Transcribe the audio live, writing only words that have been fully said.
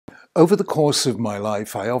Over the course of my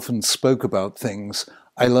life, I often spoke about things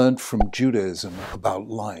I learned from Judaism about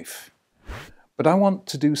life. But I want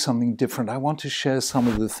to do something different. I want to share some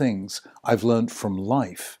of the things I've learned from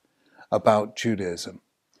life about Judaism.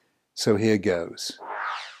 So here goes.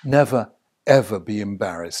 Never, ever be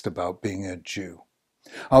embarrassed about being a Jew.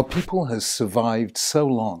 Our people has survived so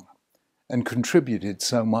long and contributed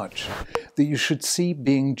so much that you should see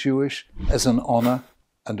being Jewish as an honor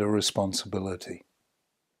and a responsibility.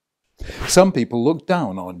 Some people look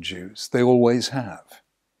down on Jews, they always have,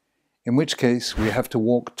 in which case we have to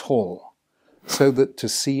walk tall, so that to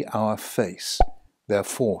see our face, they're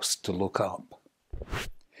forced to look up.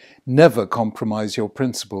 Never compromise your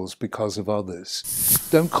principles because of others.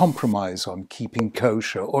 Don't compromise on keeping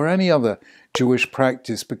kosher or any other Jewish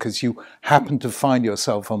practice because you happen to find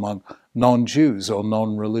yourself among non-Jews or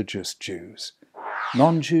non-religious Jews.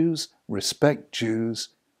 Non-Jews respect Jews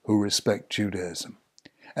who respect Judaism.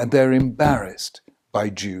 And they're embarrassed by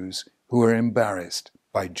Jews who are embarrassed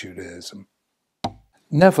by Judaism.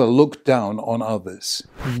 Never look down on others.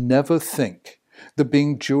 Never think that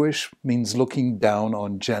being Jewish means looking down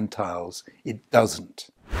on Gentiles. It doesn't.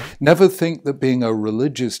 Never think that being a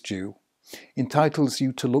religious Jew entitles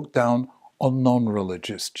you to look down on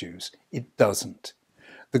non-religious Jews. It doesn't.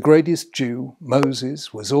 The greatest Jew,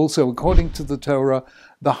 Moses, was also, according to the Torah,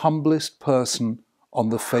 the humblest person on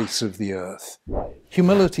the face of the earth.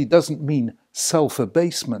 Humility doesn't mean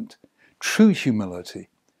self-abasement. True humility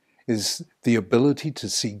is the ability to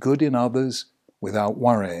see good in others without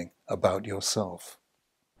worrying about yourself.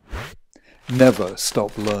 Never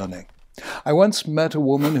stop learning. I once met a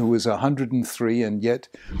woman who was 103 and yet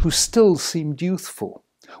who still seemed youthful.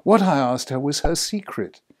 What I asked her was her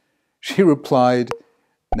secret. She replied,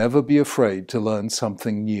 "Never be afraid to learn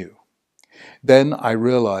something new." Then I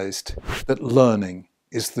realized that learning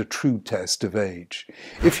is the true test of age.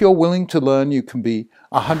 If you're willing to learn, you can be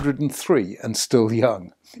 103 and still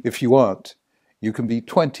young. If you aren't, you can be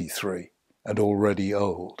 23 and already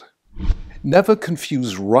old. Never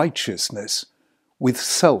confuse righteousness with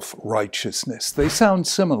self-righteousness. They sound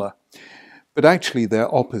similar, but actually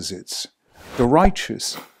they're opposites. The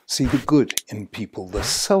righteous see the good in people. The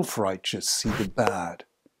self-righteous see the bad.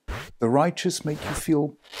 The righteous make you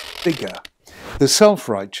feel bigger. The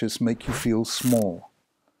self-righteous make you feel small.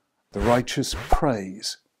 The righteous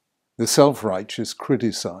praise. The self-righteous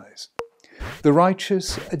criticize. The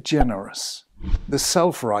righteous are generous. The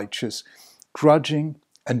self-righteous grudging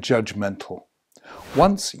and judgmental.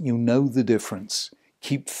 Once you know the difference,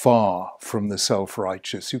 keep far from the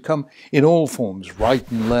self-righteous, who come in all forms, right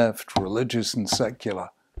and left, religious and secular.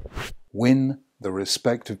 Win the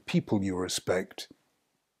respect of people you respect,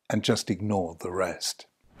 and just ignore the rest.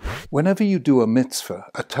 Whenever you do a mitzvah,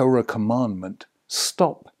 a Torah commandment,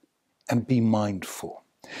 stop and be mindful.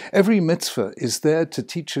 Every mitzvah is there to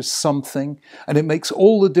teach us something, and it makes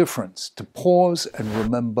all the difference to pause and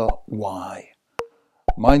remember why.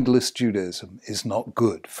 Mindless Judaism is not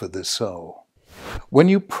good for the soul. When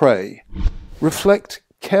you pray, reflect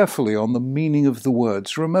carefully on the meaning of the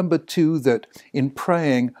words. Remember too that in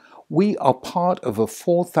praying, we are part of a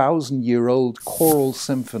 4,000-year-old choral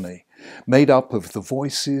symphony made up of the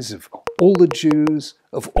voices of all the Jews,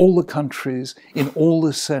 of all the countries, in all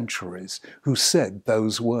the centuries who said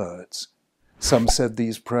those words. Some said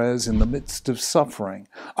these prayers in the midst of suffering,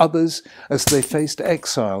 others as they faced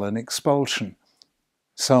exile and expulsion.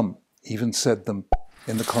 Some even said them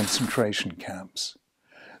in the concentration camps.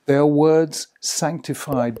 They are words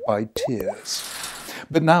sanctified by tears.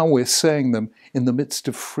 But now we're saying them in the midst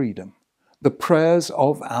of freedom. The prayers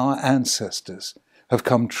of our ancestors have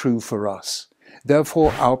come true for us.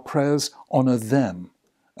 Therefore, our prayers honor them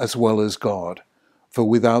as well as God. For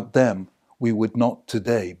without them, we would not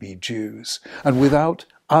today be Jews. And without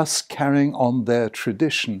us carrying on their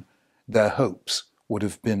tradition, their hopes would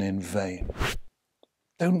have been in vain.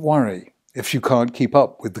 Don't worry if you can't keep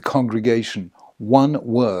up with the congregation. One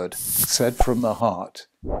word said from the heart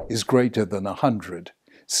is greater than 100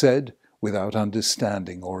 said without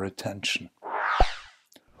understanding or attention.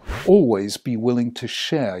 Always be willing to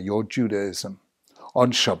share your Judaism.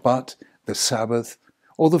 On Shabbat, the Sabbath,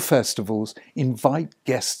 or the festivals, invite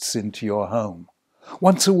guests into your home.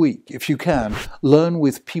 Once a week, if you can, learn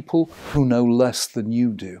with people who know less than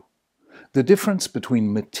you do. The difference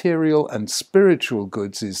between material and spiritual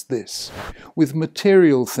goods is this. With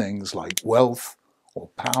material things like wealth or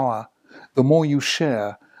power, the more you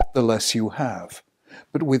share, the less you have.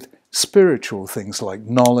 But with spiritual things like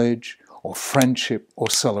knowledge or friendship or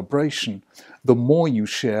celebration, the more you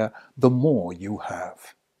share, the more you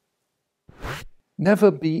have.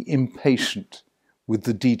 Never be impatient with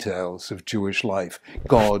the details of Jewish life.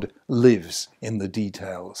 God lives in the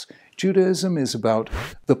details. Judaism is about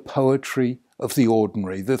the poetry of the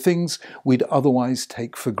ordinary, the things we'd otherwise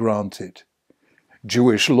take for granted.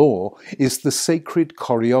 Jewish law is the sacred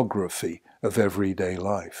choreography of everyday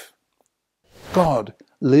life. God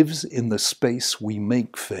lives in the space we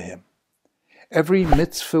make for him. Every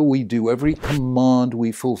mitzvah we do, every command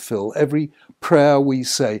we fulfill, every prayer we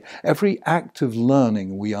say, every act of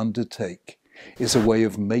learning we undertake is a way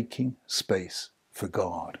of making space for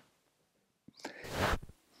God.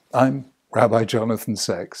 I'm Rabbi Jonathan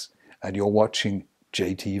Sacks, and you're watching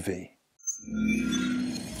JTV.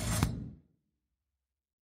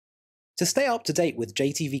 To stay up to date with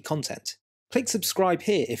JTV content, click subscribe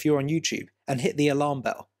here if you're on YouTube and hit the alarm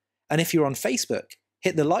bell. And if you're on Facebook,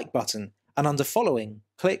 hit the like button, and under following,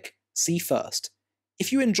 click see first.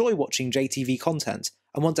 If you enjoy watching JTV content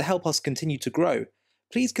and want to help us continue to grow,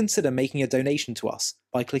 please consider making a donation to us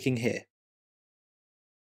by clicking here.